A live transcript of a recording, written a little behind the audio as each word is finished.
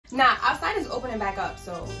Nah, outside is opening back up,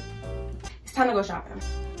 so it's time to go shopping.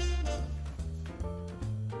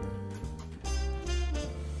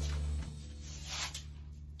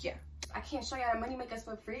 Yeah, I can't show y'all the money makers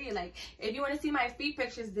for free. Like, if you want to see my feet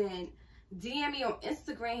pictures, then DM me on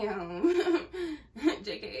Instagram.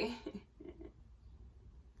 JK.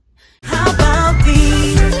 How about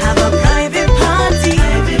we have a private party,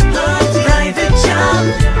 private job?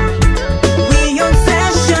 We on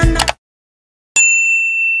Fashion.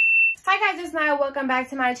 Hi guys, it's Naya. Welcome back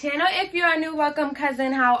to my channel. If you are new, welcome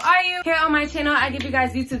cousin. How are you? Here on my channel, I give you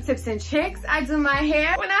guys YouTube tips and tricks. I do my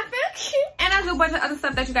hair when I feel cute, and I do a bunch of other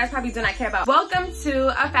stuff that you guys probably do not care about. Welcome to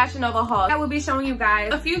a Fashionnova haul. I will be showing you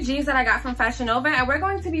guys a few jeans that I got from Fashionnova, and we're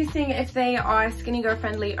going to be seeing if they are skinny girl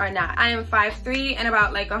friendly or not. I am 5'3" and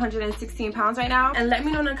about like 116 pounds right now, and let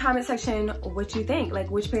me know in the comment section what you think.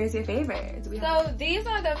 Like, which pair is your favorite? So these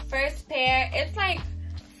are the first pair. It's like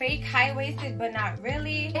fake high-waisted, but not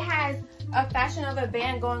really. It has a Fashionnova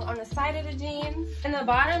band going on the side of the jeans, and the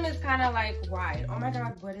bottom is kind of like wide. Oh my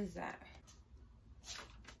god, what is that?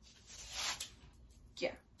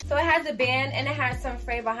 Yeah, so it has a band and it has some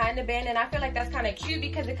fray behind the band, and I feel like that's kind of cute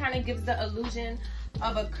because it kind of gives the illusion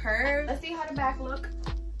of a curve. Let's see how the back look.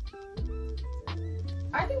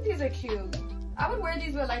 I think these are cute. I would wear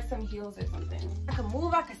these with like some heels or something. I can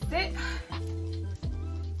move, I can sit.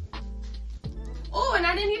 Oh, and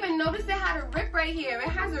I didn't even notice it had a rip right here. It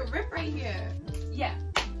has a rip right here. Yeah.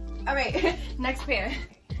 All right, next pair.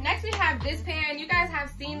 Next we have this pair, and you guys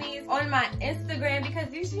have seen these on my Instagram because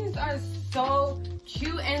these jeans are so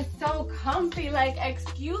cute and so comfy. Like,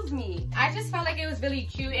 excuse me. I just felt like it was really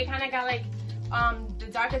cute. It kind of got like the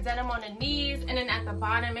darker denim on the knees, and then at the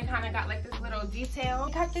bottom it kind of got like this little detail.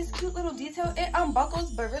 It got this cute little detail. It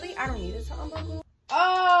unbuckles, but really I don't need it to unbuckle.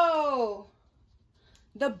 Oh!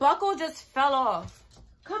 The buckle just fell off.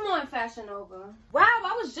 Come on, Fashionnova. Wow,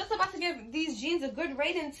 I was just about to give these jeans a good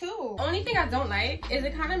rating too. Only thing I don't like is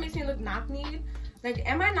it kind of makes me look knock-kneed. Like,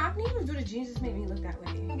 am I knock-kneed or do the jeans just make me look that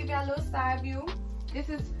way? I'm gonna give y'all a little side view. This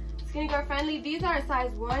is skinny girl friendly. These are a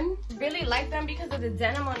size 1. Really like them because of the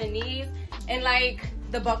denim on the knees and like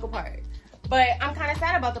the buckle part. But I'm kind of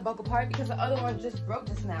sad about the buckle part because the other one just broke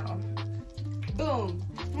just now. Boom.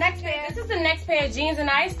 Next pair. This is the next pair of jeans, and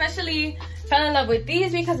I especially fell in love with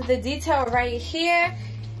these because of the detail right here.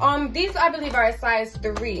 These I believe are a size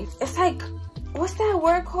 3. It's like, what's that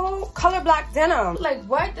word called? Color black denim. Like,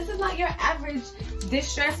 what? This is not your average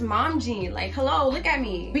distressed mom jean. Like, hello, look at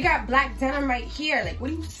me. We got black denim right here. Like, what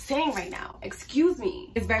are you saying right now? Excuse me.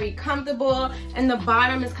 It's very comfortable, and the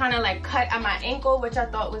bottom is kind of like cut at my ankle, which I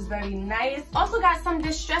thought was very nice. Also got some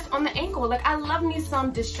distress on the ankle. Like, I love me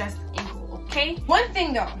some distressed ankle. Okay, one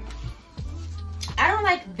thing though, I don't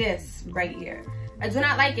like this right here. I do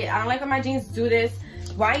not like it. I don't like when my jeans do this.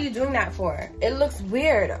 Why are you doing that for? It looks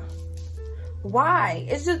weird. Why?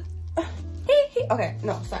 It's just okay,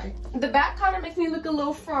 no, sorry. The back kind of makes me look a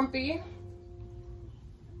little frumpy.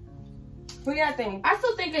 What do y'all think? I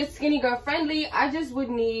still think it's skinny girl friendly. I just would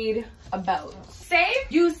need a belt. Say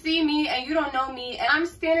you see me and you don't know me, and I'm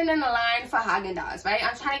standing in the line for Haagen-Dazs, right?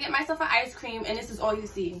 I'm trying to get myself an ice cream, and this is all you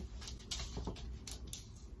see.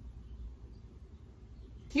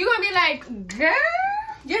 You're gonna be like, girl,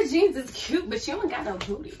 your jeans is cute, but you don't got no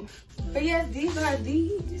booty. But yes, these are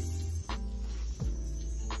these.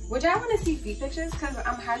 Would y'all want to see feet pictures? Because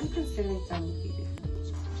I'm highly considering some feet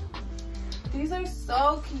pictures. These are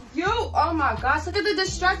so cute. Oh my gosh, look at the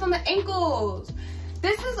distress on the ankles.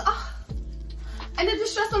 This is, and the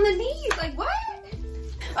distress on the knees. Like, what?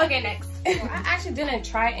 Okay, next. Well, I actually didn't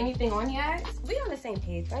try anything on yet. We on the same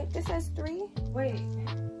page, right? This says 3. Wait.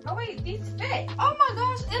 Oh wait, these fit. Oh my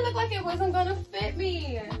gosh, it looked like it wasn't gonna fit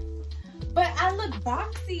me. But I look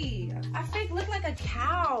boxy. I fake look like a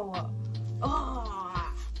cow.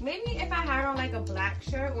 Oh, maybe if I had on like a black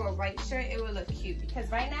shirt or a white shirt, it would look cute. Because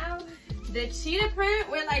right now, the cheetah print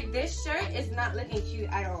with like this shirt is not looking cute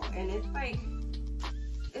at all. And it's like,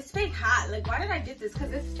 it's fake hot. Like, why did I get this?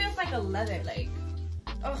 Because it feels like a leather, like.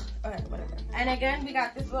 Oh, alright, whatever. And again, we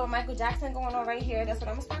got this little Michael Jackson going on right here. That's what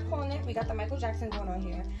I'm gonna start calling it. We got the Michael Jackson going on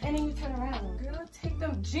here. And then you turn around. Girl, take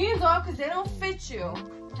them jeans off because they don't fit you.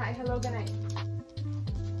 Hi, hello, good night.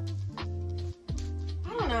 I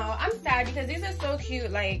don't know. I'm sad because these are so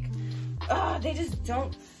cute. Like, they just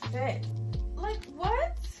don't fit. Like,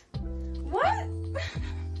 what? What?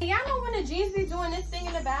 Y'all know when the jeans be doing this thing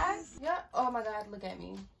in the back? Yeah. Oh my God, look at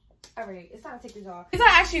me. All right, it's time to take these off. These are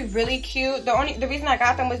actually really cute. The reason I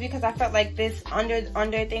got them was because I felt like this under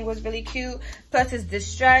thing was really cute. Plus it's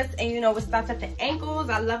distressed, and you know it stops at the ankles.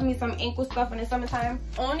 I love me some ankle stuff in the summertime.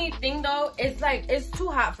 Only thing though, it's like it's too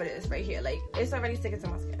hot for this right here. Like, it's already sticking to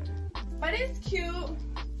my skin. But it's cute.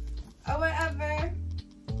 or whatever.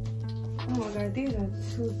 Oh my god, these are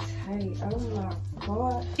too tight. Oh my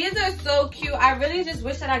god. These are so cute. I really just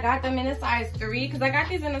wish that I got them in a size 3 because I got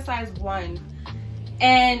these in a size 1.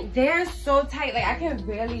 And they're so tight. Like, I can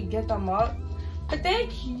barely get them up. But they're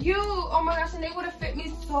cute. Oh my gosh, and they would have fit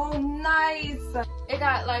me so nice. It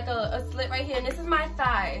got like a slit right here. And this is my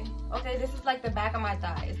thigh. Okay, this is like the back of my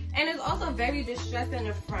thighs. And it's also very distressed in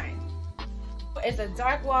the front. It's a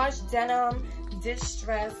dark wash denim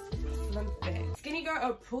distressed slim fit. Skinny girl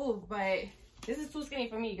approved, but this is too skinny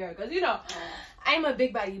for me, girl. Because, you know, I'm a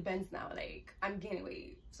big body Benz now. Like, I'm gaining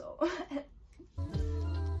weight, so.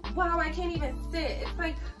 Wow, I can't even sit. It's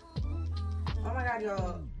like, oh my god,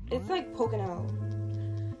 y'all. It's like poking out.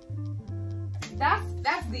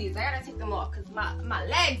 That's these. I gotta take them off because my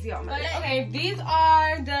legs, y'all. Okay, these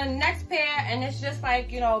are the next pair, and it's just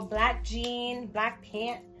like, you know, black jean, black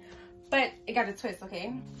pant. But it got a twist,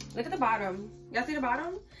 okay? Look at the bottom. Y'all see the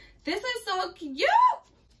bottom? This is so cute.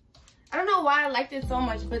 I don't know why I liked it so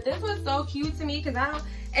much, but this was so cute to me because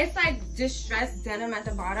it's like distressed denim at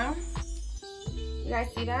the bottom. You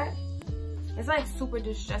guys see that? It's like super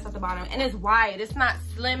distressed at the bottom, and it's wide. It's not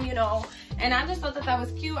slim, you know. And I just thought that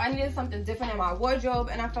was cute. I needed something different in my wardrobe,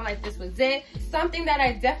 and I felt like this was it. Something that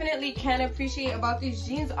I definitely can appreciate about these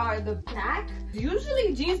jeans are the back.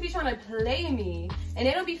 Usually jeans be trying to play me, and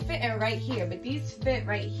they don't be fitting right here, but these fit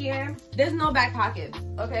right here. There's no back pockets,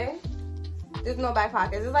 okay? There's no back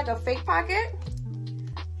pockets. It's like a fake pocket,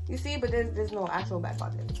 you see, but there's no actual back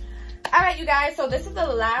pocket. All right, you guys, so this is the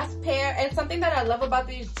last pair, and something that I love about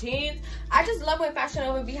these jeans, I just love when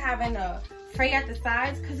Fashionnova be having a fray at the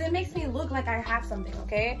sides because it makes me look like I have something,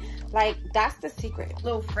 okay? Like, that's the secret.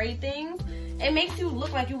 Little fray things, it makes you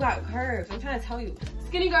look like you got curves. I'm trying to tell you.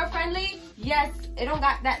 Skinny girl friendly, yes, it don't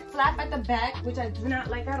got that flap at the back, which I do not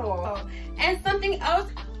like at all. And something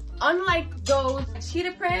else, unlike those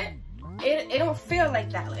cheetah print, it don't feel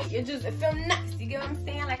like that. Like, it feels nice. You get what I'm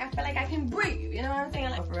saying? Like, I feel like I can breathe. You know what I'm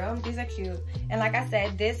saying? Like, for real, these are cute. And like I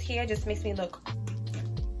said, this here just makes me look.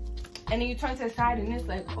 And then you turn to the side and it's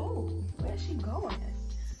like, oh, where's she going?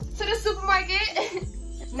 To the supermarket.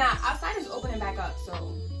 Nah, outside is opening back up,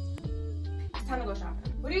 so it's time to go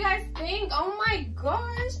shopping. What do you guys think? Oh my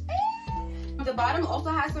gosh. The bottom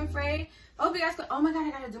also has some fray. I hope you guys could. Oh my god, I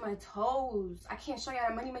gotta do my toes. I can't show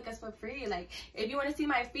y'all money makers for free. Like, if you want to see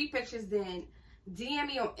my feet pictures, then DM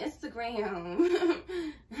me on Instagram.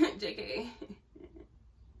 JK.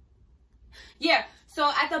 Yeah,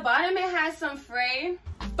 so at the bottom it has some fray.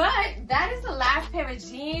 But that is the last pair of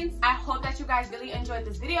jeans. I hope that you guys really enjoyed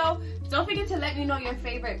this video. Don't forget to let me know your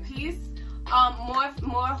favorite piece.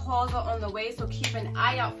 More hauls are on the way, so keep an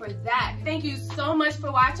eye out for that. Thank you so much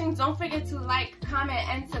for watching. Don't forget to like, comment,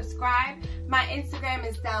 and subscribe. My Instagram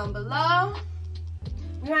is down below.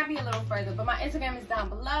 We might be a little further, but my Instagram is down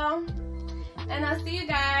below. And I'll see you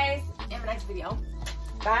guys in my next video.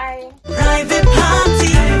 Bye. Private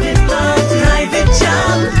party, private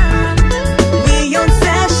job. We on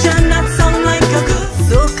session, that sound like a good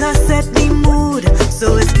soca set the mood.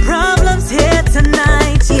 So it's problems here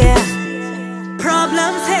tonight, yeah.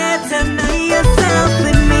 Problems here tonight.